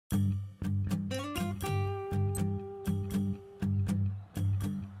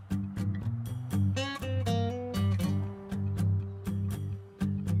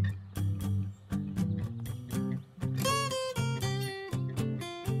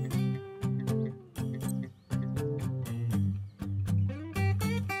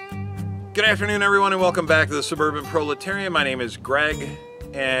Good afternoon, everyone, and welcome back to the Suburban Proletarian. My name is Greg,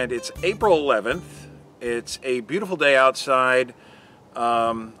 and it's April 11th. It's a beautiful day outside.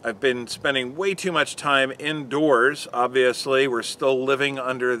 I've been spending way too much time indoors. Obviously, we're still living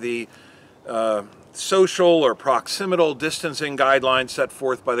under the social or proximal distancing guidelines set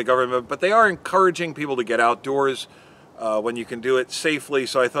forth by the government, but they are encouraging people to get outdoors when you can do it safely.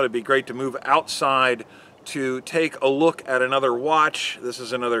 So I thought it'd be great to move outside to take a look at another watch. This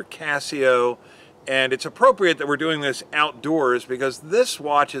is another Casio, and it's appropriate that we're doing this outdoors because this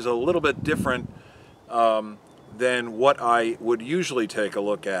watch is a little bit different than what I would usually take a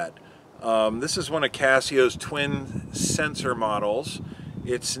look at. This is one of Casio's twin sensor models.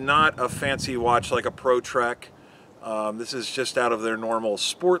 It's not a fancy watch like a Pro Trek. This is just out of their normal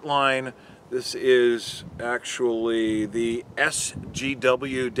sport line. This is actually the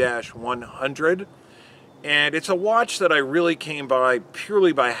SGW-100. And it's a watch that I really came by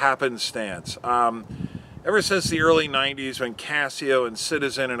purely by happenstance. Ever since the early 90s when Casio and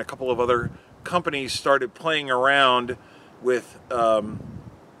Citizen and a couple of other companies started playing around with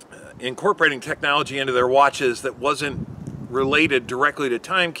incorporating technology into their watches that wasn't related directly to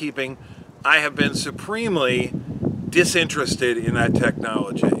timekeeping, I have been supremely disinterested in that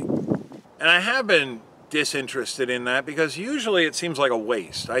technology. And I have been disinterested in that because usually it seems like a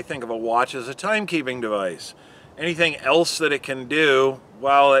waste. I think of a watch as a timekeeping device. Anything else that it can do,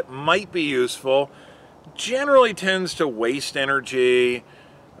 while it might be useful, generally tends to waste energy,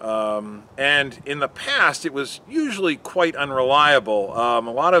 and in the past it was usually quite unreliable. A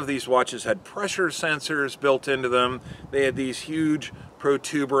lot of these watches had pressure sensors built into them. They had these huge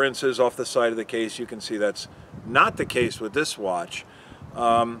protuberances off the side of the case. You can see that's not the case with this watch.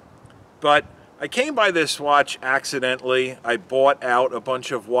 But I came by this watch accidentally. I bought out a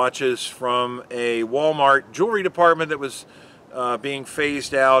bunch of watches from a Walmart jewelry department that was being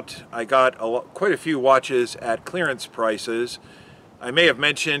phased out. I got quite a few watches at clearance prices. I may have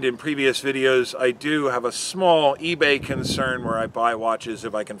mentioned in previous videos I do have a small eBay concern where I buy watches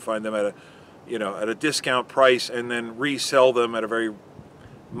if I can find them at a, at a discount price and then resell them at a very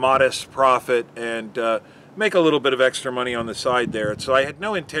modest profit and make a little bit of extra money on the side there. So I had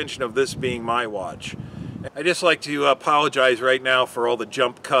no intention of this being my watch. I just like to apologize right now for all the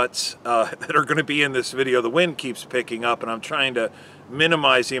jump cuts that are going to be in this video. The wind keeps picking up and I'm trying to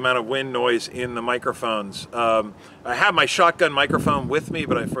minimize the amount of wind noise in the microphones. I have my shotgun microphone with me,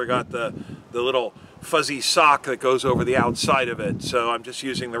 but I forgot the little fuzzy sock that goes over the outside of it. So I'm just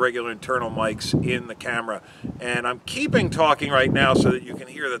using the regular internal mics in the camera. And I'm keeping talking right now so that you can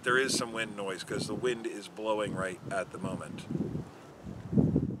hear that there is some wind noise because the wind is blowing right at the moment.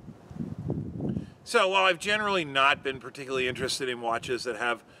 So while I've generally not been particularly interested in watches that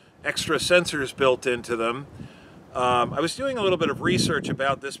have extra sensors built into them, I was doing a little bit of research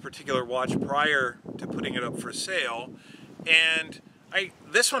about this particular watch prior to putting it up for sale, and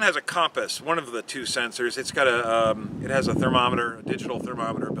this one has a compass, one of the two sensors. It's got it has a thermometer, a digital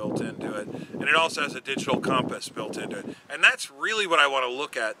thermometer built into it, and it also has a digital compass built into it. And that's really what I want to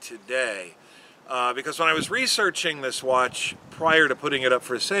look at today, because when I was researching this watch prior to putting it up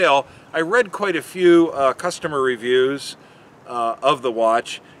for sale, I read quite a few customer reviews of the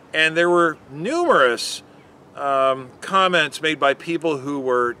watch, and there were numerous comments made by people who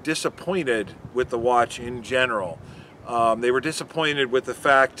were disappointed with the watch in general. They were disappointed with the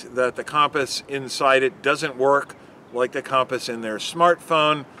fact that the compass inside it doesn't work like the compass in their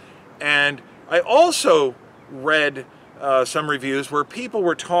smartphone. And I also read some reviews where people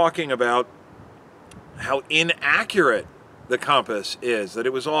were talking about how inaccurate the compass is, that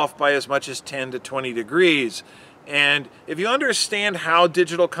it was off by as much as 10 to 20 degrees. And if you understand how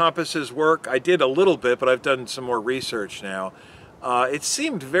digital compasses work, I did a little bit, but I've done some more research now. It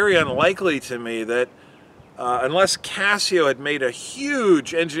seemed very unlikely to me that unless Casio had made a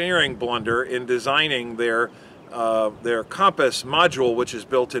huge engineering blunder in designing their compass module, which is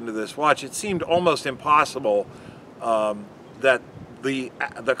built into this watch, it seemed almost impossible that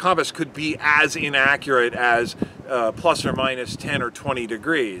the compass could be as inaccurate as plus or minus 10 or 20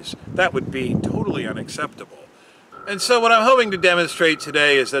 degrees. That would be totally unacceptable. And so what I'm hoping to demonstrate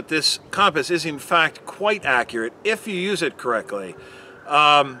today is that this compass is in fact quite accurate if you use it correctly.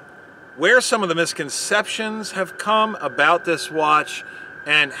 Where some of the misconceptions have come about this watch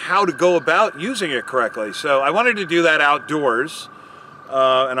and how to go about using it correctly. So I wanted to do that outdoors,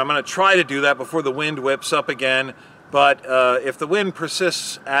 and I'm going to try to do that before the wind whips up again. But if the wind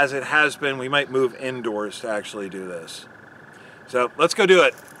persists as it has been, we might move indoors to actually do this. So let's go do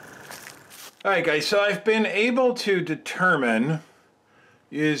it. All right, guys, so I've been able to determine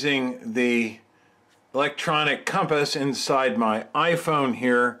using the electronic compass inside my iPhone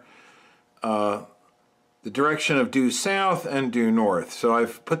here the direction of due south and due north. So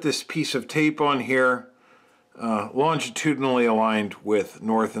I've put this piece of tape on here, longitudinally aligned with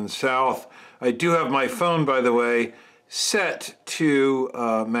north and south. I do have my phone, by the way, set to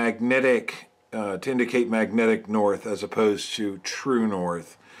magnetic, to indicate magnetic north as opposed to true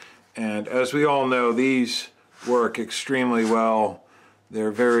north. And as we all know, these work extremely well.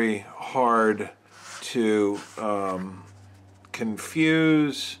 They're very hard to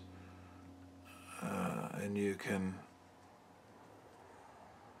confuse, and you can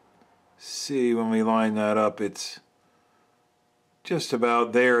see when we line that up, it's just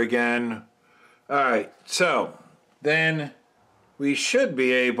about there again. All right, so then we should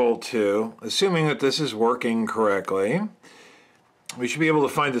be able to, assuming that this is working correctly, we should be able to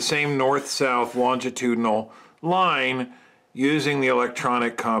find the same north-south longitudinal line using the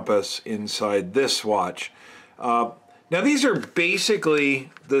electronic compass inside this watch. Now these are basically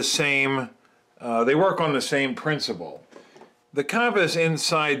the same, they work on the same principle. The compass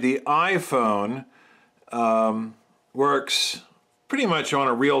inside the iPhone works pretty much on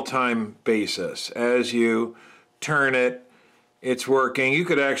a real-time basis. As you turn it, it's working. You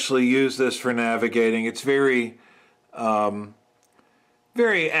could actually use this for navigating. It's very,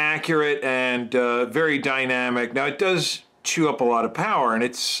 very accurate and very dynamic. Now it does chew up a lot of power, and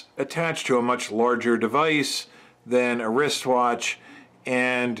it's attached to a much larger device than a wristwatch,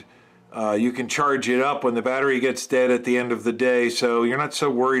 and you can charge it up when the battery gets dead at the end of the day, so you're not so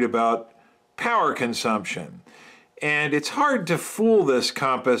worried about power consumption. And it's hard to fool this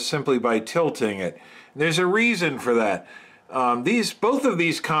compass simply by tilting it. There's a reason for that. Both of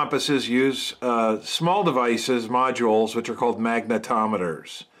these compasses use small devices, modules, which are called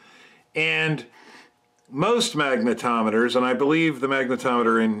magnetometers. And most magnetometers, and I believe the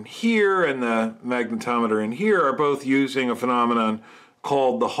magnetometer in here and the magnetometer in here, are both using a phenomenon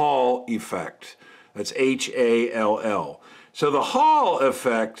called the Hall effect. That's H-A-L-L. So the Hall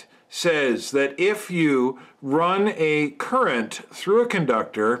effect says that if you run a current through a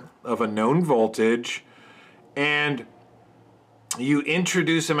conductor of a known voltage and you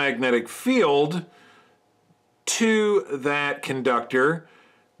introduce a magnetic field to that conductor,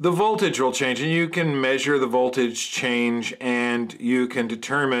 the voltage will change, and you can measure the voltage change, and you can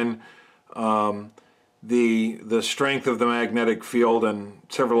determine the strength of the magnetic field and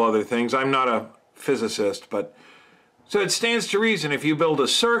several other things. I'm not a physicist, but so it stands to reason if you build a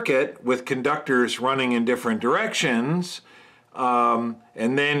circuit with conductors running in different directions and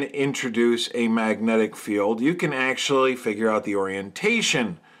then introduce a magnetic field, you can actually figure out the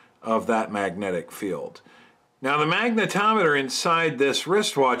orientation of that magnetic field. Now the magnetometer inside this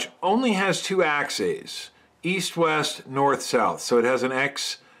wristwatch only has two axes, east-west, north-south, so it has an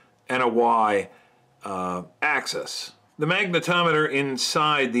X and a Y axis. The magnetometer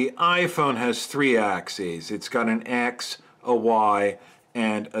inside the iPhone has three axes. It's got an X, a Y,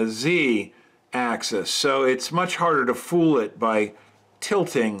 and a Z axis. So it's much harder to fool it by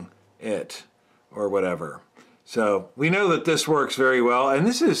tilting it or whatever. So we know that this works very well. And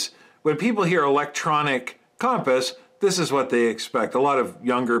this is, when people hear electronic compass, this is what they expect. A lot of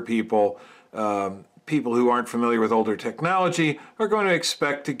younger people, people who aren't familiar with older technology, are going to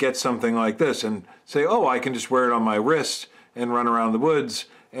expect to get something like this and say, oh, I can just wear it on my wrist and run around the woods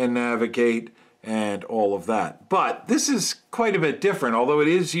and navigate and all of that. But this is quite a bit different, although it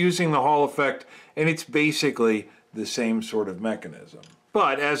is using the Hall effect, and it's basically the same sort of mechanism.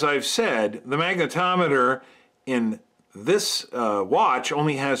 But as I've said, the magnetometer in this watch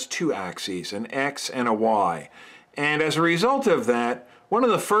only has two axes, an X and a Y. And as a result of that, one of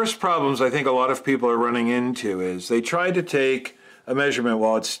the first problems I think a lot of people are running into is they try to take a measurement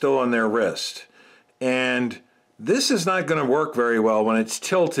while it's still on their wrist. And this is not going to work very well when it's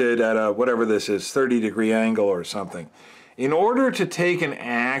tilted at a, whatever this is, 30-degree angle or something. In order to take an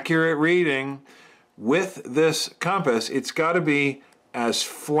accurate reading with this compass, it's got to be as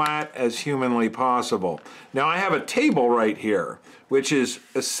flat as humanly possible. Now I have a table right here, which is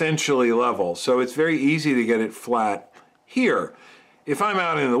essentially level, so it's very easy to get it flat here. If I'm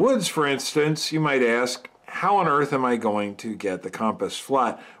out in the woods, for instance, you might ask, how on earth am I going to get the compass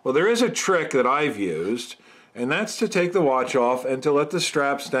flat? Well, there is a trick that I've used, and that's to take the watch off and to let the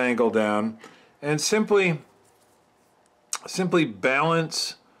straps dangle down and simply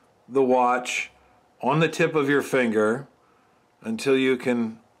balance the watch on the tip of your finger until you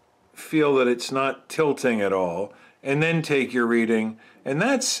can feel that it's not tilting at all, and then take your reading, and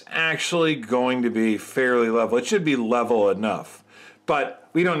that's actually going to be fairly level. It should be level enough, but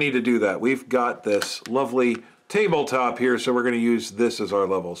we don't need to do that. We've got this lovely tabletop here, so we're going to use this as our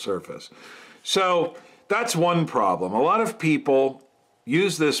level surface. So that's one problem. A lot of people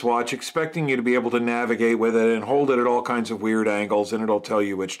use this watch expecting you to be able to navigate with it and hold it at all kinds of weird angles, and it'll tell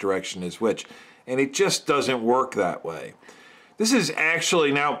you which direction is which. And it just doesn't work that way. This is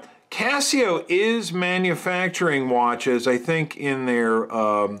actually, now, Casio is manufacturing watches, I think, in their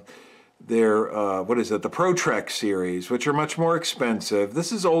what is it, the ProTrek series, which are much more expensive.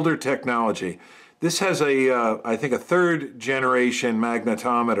 This is older technology. This has I think a 3rd generation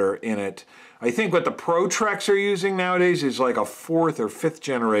magnetometer in it. I think what the ProTreks are using nowadays is like a 4th or 5th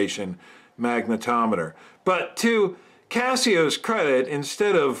generation magnetometer. But to Casio's credit,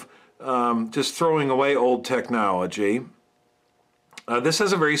 instead of just throwing away old technology, this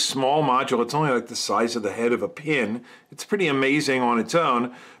has a very small module. It's only like the size of the head of a pin. It's pretty amazing on its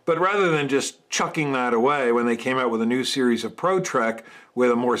own. But rather than just chucking that away when they came out with a new series of ProTrek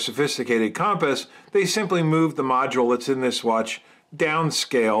with a more sophisticated compass, they simply moved the module that's in this watch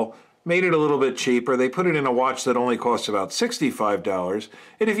downscale, made it a little bit cheaper. They put it in a watch that only costs about $65.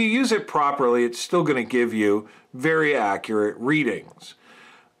 And if you use it properly, it's still going to give you very accurate readings.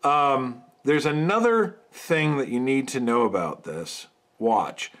 There's another thing that you need to know about this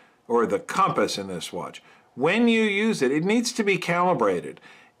watch, or the compass in this watch. When you use it, it needs to be calibrated.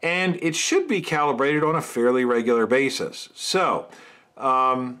 And it should be calibrated on a fairly regular basis. So,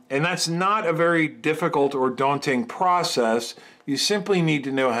 and that's not a very difficult or daunting process. You simply need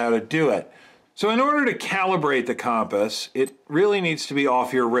to know how to do it. So in order to calibrate the compass, it really needs to be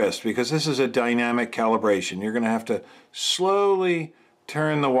off your wrist, because this is a dynamic calibration. You're going to have to slowly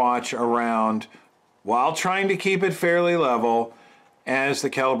turn the watch around while trying to keep it fairly level as the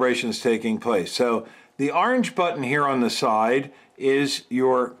calibration is taking place. So the orange button here on the side is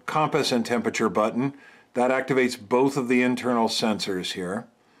your compass and temperature button. That activates both of the internal sensors here.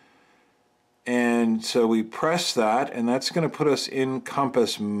 And so we press that, and that's going to put us in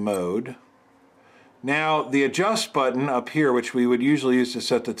compass mode. Now the adjust button up here, which we would usually use to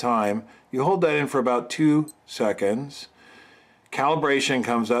set the time, you hold that in for about 2 seconds. Calibration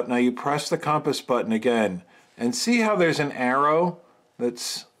comes up. Now you press the compass button again, and see how there's an arrow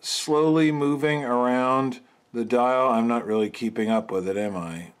that's slowly moving around the dial. I'm not really keeping up with it, am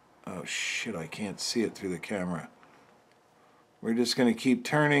I? Oh shit, I can't see it through the camera. We're just going to keep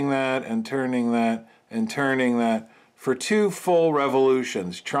turning that and turning that and turning that for 2 full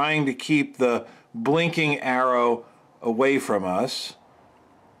revolutions, trying to keep the blinking arrow away from us.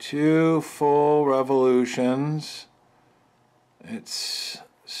 2 full revolutions. It's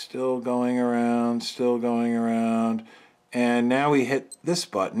still going around, and now we hit this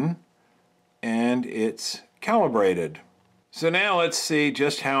button and it's calibrated. So now let's see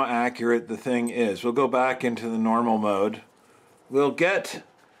just how accurate the thing is. We'll go back into the normal mode. We'll get,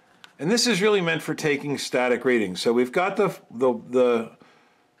 and this is really meant for taking static readings. So we've got the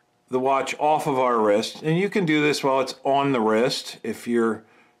watch off of our wrist, and you can do this while it's on the wrist if you're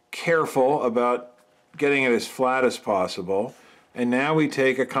careful about getting it as flat as possible. And now we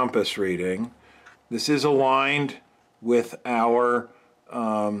take a compass reading. This is aligned with our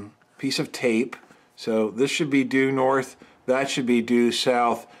piece of tape. So this should be due north, that should be due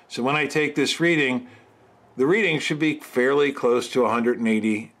south. So when I take this reading, the reading should be fairly close to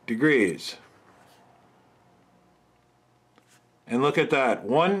 180 degrees. And look at that,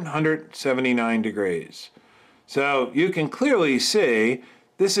 179 degrees. So you can clearly see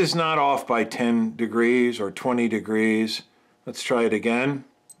this is not off by 10 degrees or 20 degrees. Let's try it again.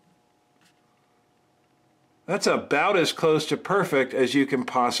 That's about as close to perfect as you can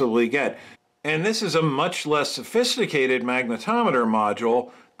possibly get. And this is a much less sophisticated magnetometer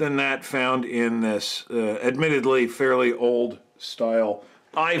module than that found in this admittedly fairly old style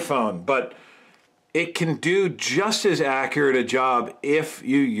iPhone. But it can do just as accurate a job if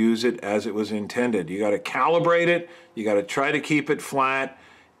you use it as it was intended. You got to calibrate it, you got to try to keep it flat.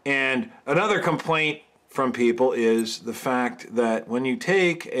 And another complaint from people is the fact that when you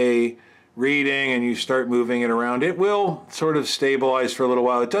take a reading and you start moving it around, it will sort of stabilize for a little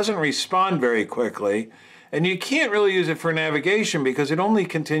while. It doesn't respond very quickly, and you can't really use it for navigation because it only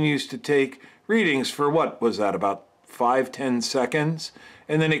continues to take readings for, what was that, about 5-10 seconds,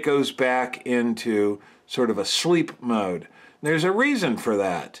 and then it goes back into sort of a sleep mode. There's a reason for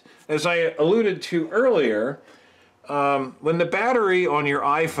that. As I alluded to earlier, when the battery on your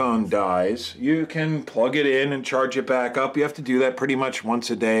iPhone dies, you can plug it in and charge it back up. You have to do that pretty much once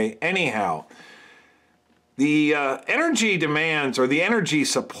a day anyhow. The energy demands, or the energy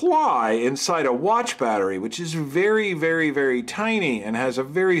supply inside a watch battery, which is very, very, very tiny and has a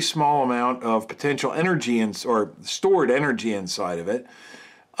very small amount of potential energy or stored energy inside of it,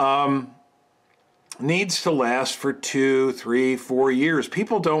 needs to last for 2, 3, 4 years.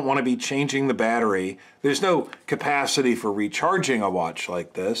 People don't want to be changing the battery. There's no capacity for recharging a watch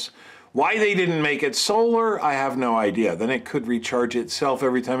like this. Why they didn't make it solar, I have no idea. Then it could recharge itself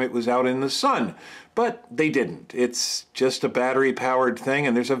every time it was out in the sun. But they didn't. It's just a battery-powered thing,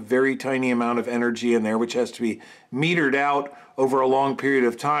 and there's a very tiny amount of energy in there, which has to be metered out over a long period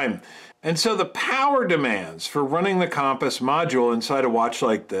of time. And so the power demands for running the compass module inside a watch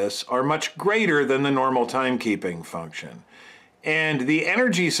like this are much greater than the normal timekeeping function. And the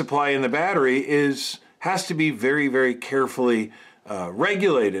energy supply in the battery has to be very, very carefully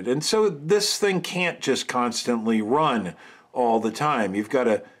regulated. And so this thing can't just constantly run all the time. You've got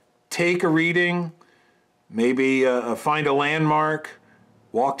to take a reading, maybe find a landmark,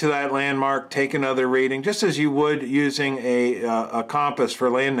 walk to that landmark, take another reading, just as you would using a compass for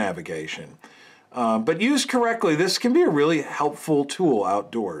land navigation. But used correctly, this can be a really helpful tool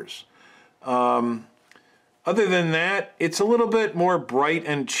outdoors. Other than that, it's a little bit more bright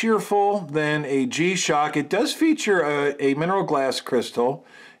and cheerful than a G-Shock. It does feature a mineral glass crystal.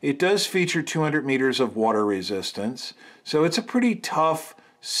 It does feature 200 meters of water resistance. So it's a pretty tough,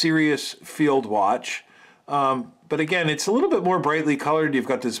 serious field watch. But again, it's a little bit more brightly colored. You've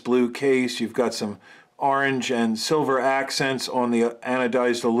got this blue case. You've got some orange and silver accents on the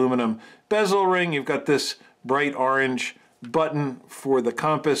anodized aluminum bezel ring. You've got this bright orange button for the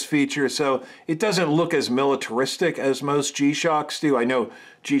compass feature. So it doesn't look as militaristic as most G-Shocks do. I know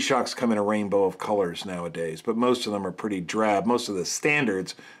G-Shocks come in a rainbow of colors nowadays, but most of them are pretty drab. Most of the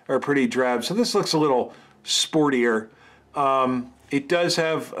standards are pretty drab. So this looks a little sportier. It does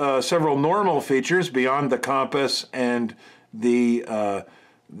have several normal features beyond the compass and the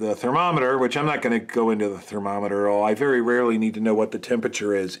thermometer, which I'm not going to go into the thermometer at all. I very rarely need to know what the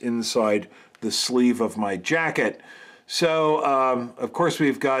temperature is inside the sleeve of my jacket. So, of course,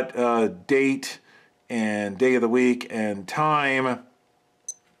 we've got date and day of the week and time.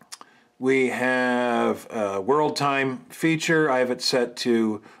 We have a world time feature. I have it set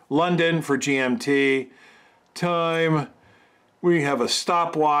to London for GMT. Time. We have a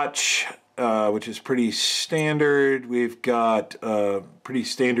stopwatch, which is pretty standard. We've got a pretty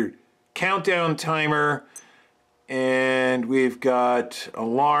standard countdown timer. And we've got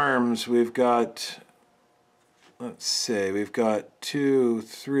alarms. We've got, let's see, we've got 2,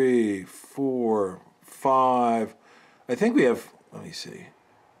 3, 4, 5. I think we have, let me see,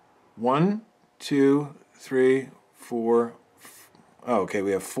 1, 2, 3, 4. Oh, okay,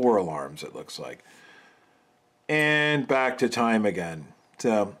 we have 4 alarms, it looks like. And back to time again.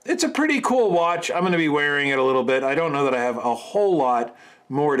 So it's a pretty cool watch. I'm going to be wearing it a little bit. I don't know that I have a whole lot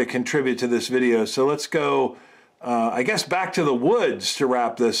more to contribute to this video. So let's go, I guess, back to the woods to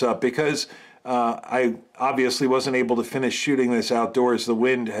wrap this up, because I obviously wasn't able to finish shooting this outdoors. The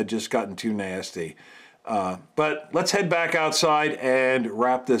wind had just gotten too nasty. But let's head back outside and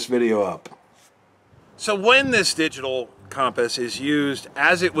wrap this video up. So when this digital compass is used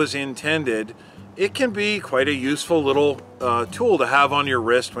as it was intended, it can be quite a useful little tool to have on your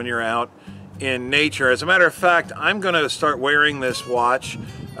wrist when you're out in nature. As a matter of fact, I'm going to start wearing this watch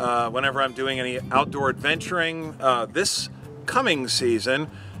whenever I'm doing any outdoor adventuring this coming season.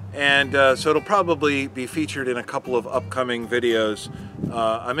 And so it'll probably be featured in a couple of upcoming videos.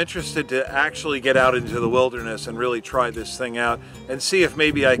 I'm interested to actually get out into the wilderness and really try this thing out and see if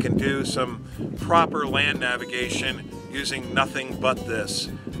maybe I can do some proper land navigation using nothing but this.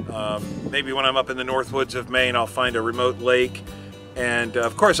 Maybe when I'm up in the North Woods of Maine, I'll find a remote lake. And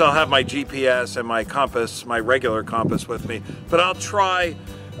of course, I'll have my GPS and my compass, my regular compass with me. But I'll try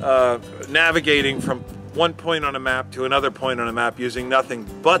navigating from one point on a map to another point on a map using nothing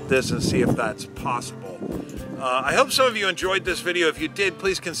but this and see if that's possible. I hope some of you enjoyed this video. If you did,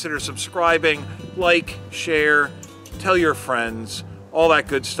 please consider subscribing, like, share, tell your friends. All that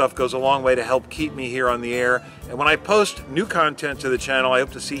good stuff goes a long way to help keep me here on the air. And when I post new content to the channel, I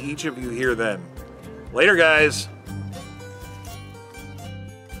hope to see each of you here then. Later, guys.